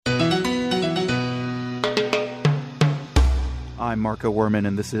I'm Marco Werman,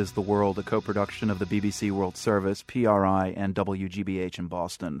 and this is The World, a co-production of the BBC World Service, PRI, and WGBH in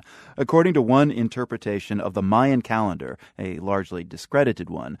Boston. According to one interpretation of the Mayan calendar, a largely discredited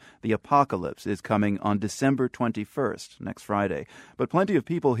one, the apocalypse is coming on December 21st, next Friday. But plenty of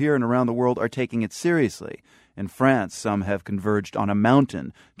people here and around the world are taking it seriously. In France, some have converged on a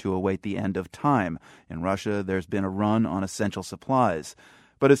mountain to await the end of time. In Russia, there's been a run on essential supplies.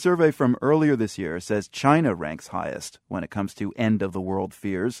 But a survey from earlier this year says China ranks highest when it comes to end-of-the-world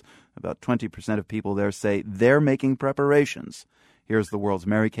fears. About 20% of people there say they're making preparations. Here's the world's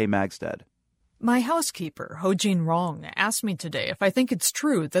Mary Kay Magstad. My housekeeper, Ho-Jin Rong, asked me today if I think it's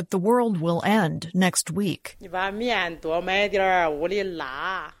true that the world will end next week. I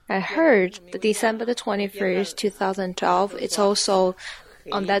heard that December the 21st, 2012, it's also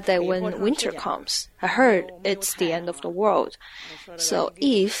on that day when winter comes. I heard it's the end of the world. So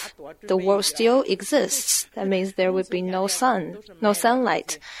if the world still exists, that means there will be no sun, no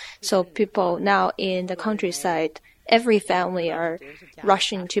sunlight. So people now in the countryside, every family are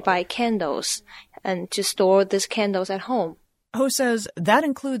rushing to buy candles and to store these candles at home. Ho says that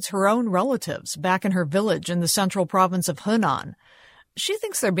includes her own relatives back in her village in the central province of Henan. She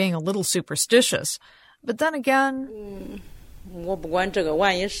thinks they're being a little superstitious, but then again,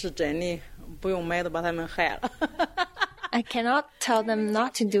 I cannot tell them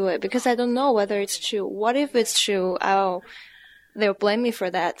not to do it because I don't know whether it's true. What if it's true? They'll blame me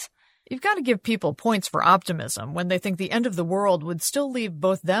for that. You've got to give people points for optimism when they think the end of the world would still leave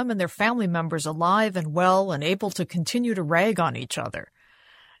both them and their family members alive and well and able to continue to rag on each other.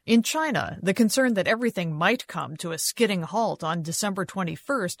 In China, the concern that everything might come to a skidding halt on December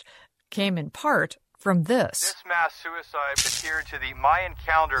 21st came in part from this. This mass suicide adhered to the Mayan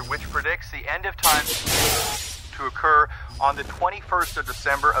calendar, which predicts the end of time to occur on the 21st of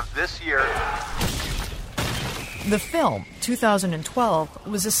December of this year. The film, 2012,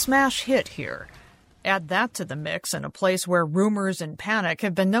 was a smash hit here. Add that to the mix in a place where rumors and panic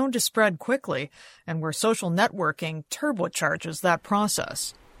have been known to spread quickly and where social networking turbocharges that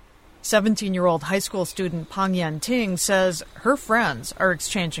process. 17-year-old high school student Pang Yanting says her friends are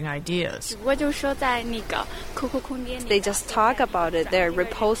exchanging ideas. They just talk about it. They're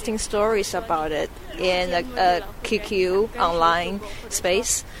reposting stories about it in a QQ online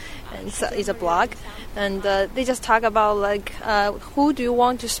space. And it's a blog. And they just talk about, who do you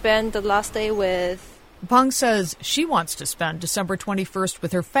want to spend the last day with? Pang says she wants to spend December 21st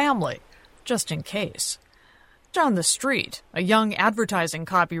with her family, just in case. Down the street, a young advertising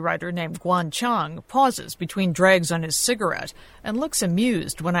copywriter named Guan Chang pauses between drags on his cigarette and looks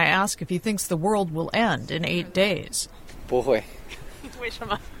amused when I ask if he thinks the world will end in 8 days. 不会。为什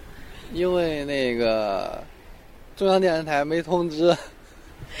么？因为那个中央电视台没通知。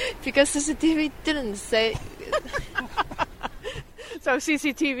Because CCTV didn't say. So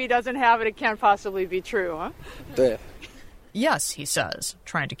CCTV doesn't have it, it can't possibly be true, huh? 对. Yes, he says,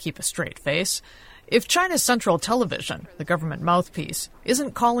 trying to keep a straight face. If China's central television, the government mouthpiece,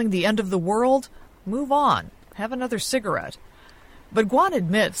 isn't calling the end of the world, move on, have another cigarette. But Guan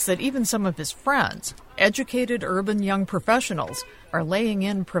admits that even some of his friends, educated urban young professionals, are laying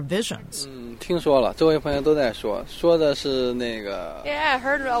in provisions. 听说了，周围朋友都在说的是那个。Yeah, I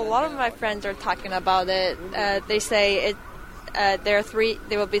heard a lot of my friends are talking about it. They say there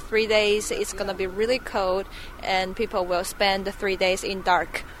will be 3 days. It's going to be really cold, and people will spend the 3 days in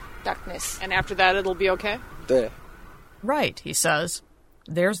darkness. And after that, it'll be okay? 对. Right, he says.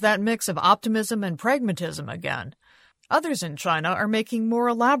 There's that mix of optimism and pragmatism again. Others in China are making more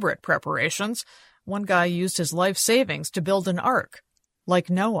elaborate preparations. One guy used his life savings to build an ark, like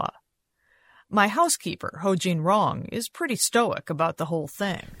Noah. My housekeeper, Ho-Jin Rong, is pretty stoic about the whole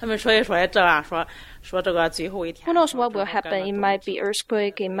thing. Who knows what will happen? It might be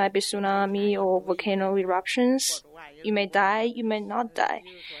earthquake, it might be tsunami or volcano eruptions. You may die, you may not die.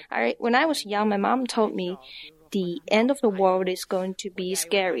 When I was young, my mom told me the end of the world is going to be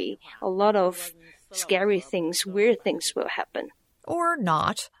scary. A lot of scary things, weird things will happen. Or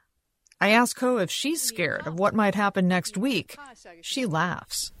not. I ask Ho if she's scared of what might happen next week. She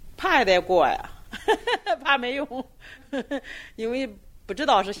laughs. What's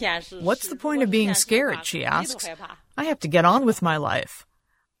the point of being scared, she asks. I have to get on with my life.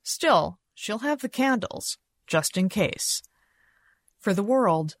 Still, she'll have the candles, just in case. For The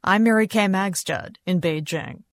World, I'm Mary Kay Magstad in Beijing.